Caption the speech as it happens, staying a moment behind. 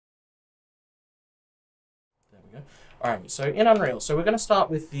Alright, so in Unreal, so we're going to start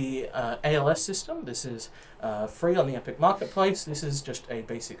with the ALS system. This is free on the Epic Marketplace. This is just a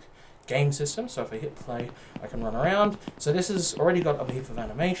basic game system, so if I hit play, I can run around. So this has already got a heap of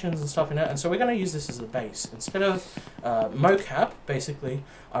animations and stuff in it, and so we're going to use this as the base. Instead of mocap, basically,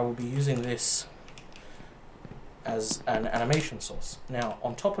 I will be using this as an animation source. Now,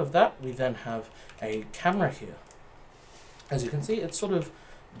 on top of that, we then have a camera here. As you can see, it's sort of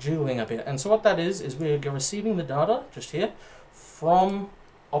jiggling a bit, and so what that is we're receiving the data just here from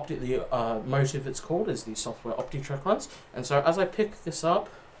the Motive, it's called, is the software OptiTrack runs. And so as I pick this up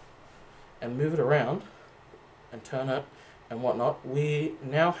and move it around and turn it and whatnot, we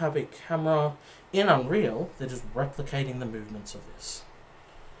now have a camera in Unreal that is replicating the movements of this,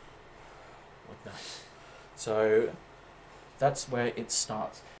 like that. So that's where it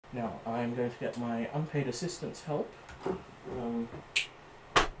starts. Now I'm going to get my unpaid assistant's help.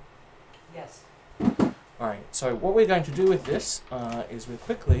 Yes. Alright, so what we're going to do with this is we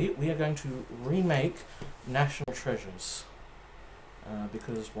are going to remake National Treasures,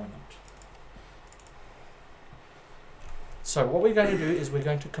 because why not? So what we're going to do is we're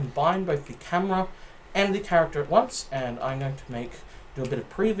going to combine both the camera and the character at once, and I'm going to do a bit of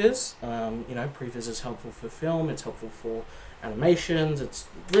Previs. You know, Previs is helpful for film, it's helpful for animations, it's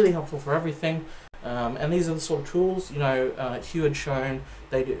really helpful for everything. And these are the sort of tools, you know, Hugh had shown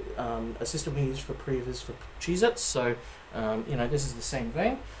they do a system we use for Previs for Cheez-Its, so you know, this is the same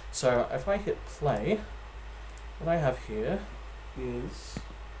thing. So if I hit play, what I have here is,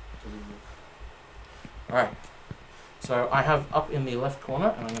 alright, so I have up in the left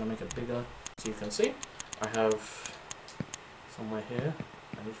corner, and I'm going to make it bigger so you can see, I have somewhere here,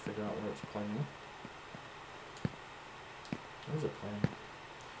 I need to figure out where it's playing. Where is it playing?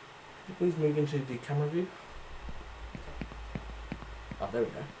 Please move into the camera view. Oh, there we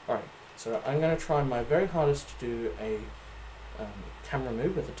go. Alright, so I'm going to try my very hardest to do a camera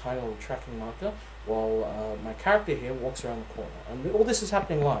move with a tiny little tracking marker while my character here walks around the corner. And all this is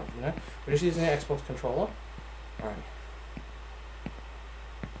happening live, you know? We're just using the Xbox controller. Alright.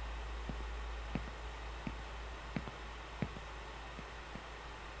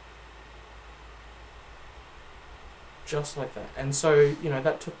 Just like that. And so, you know,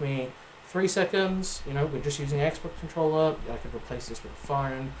 that took me 3 seconds. You know, we're just using an Xbox controller. I could replace this with a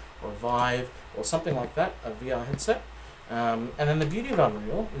phone or a Vive or something like that, a VR headset. And then the beauty of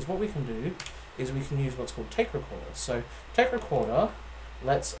Unreal is what we can do is we can use what's called Take Recorder. So Take Recorder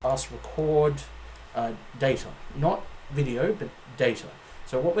lets us record data, not video, but data.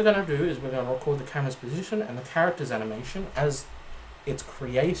 So what we're going to do is we're going to record the camera's position and the character's animation as it's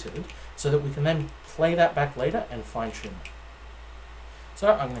created, so that we can then play that back later and fine-tune it.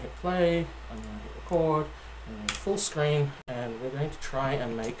 So I'm going to hit play, I'm going to hit record, I'm going to full screen, and we're going to try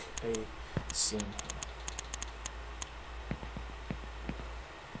and make a scene here.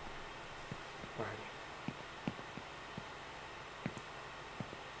 Alrighty.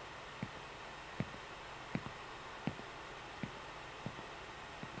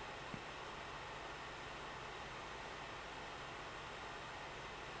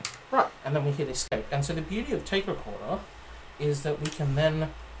 Right, and then we hit escape. And so the beauty of Take Recorder is that we can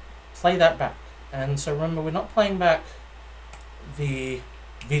then play that back. And so remember, we're not playing back the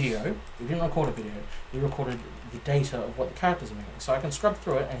video. We didn't record a video. We recorded the data of what the characters are moving. So I can scrub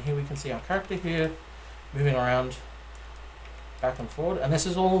through it, and here we can see our character here moving around back and forward. And this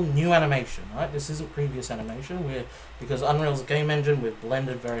is all new animation, right? This isn't previous animation. Because Unreal's a game engine, we've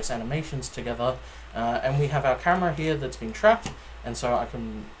blended various animations together, and we have our camera here that's been tracked. And so I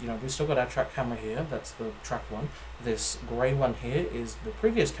can, you know, we've still got our track camera here, that's the tracked one. This grey one here is the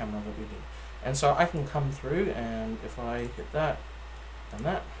previous camera that we did. And so I can come through, and if I hit that and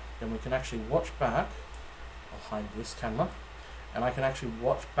that, then we can actually watch back. I'll hide this camera, and I can actually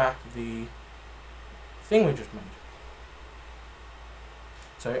watch back the thing we just made.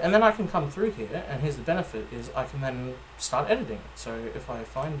 So, and then I can come through here, and here's the benefit, is I can then start editing it. So if I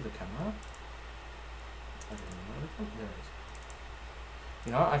find the camera, there it is.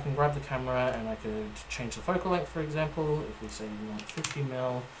 You know, I can grab the camera and I could change the focal length, for example. If we say we want 50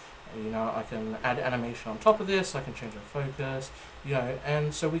 mil, you know, I can add animation on top of this, I can change our focus, you know,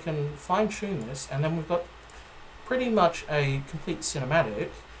 and so we can fine tune this, and then we've got pretty much a complete cinematic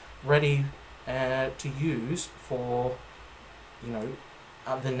ready to use for, you know,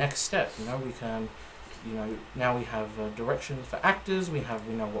 the next step. You know, we can, you know, now we have directions for actors, we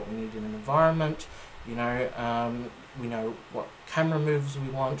know what we need in an environment, you know, we know what camera moves we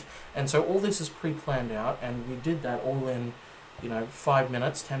want, and so all this is pre-planned out, and we did that all in, you know, 5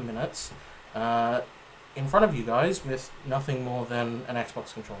 minutes, 10 minutes, in front of you guys with nothing more than an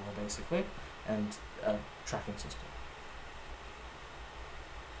Xbox controller, basically, and a tracking system.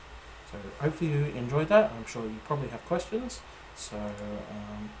 So hopefully you enjoyed that. I'm sure you probably have questions, so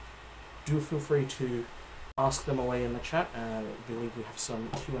do feel free to ask them away in the chat. I believe we have some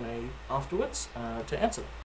Q&A afterwards to answer them.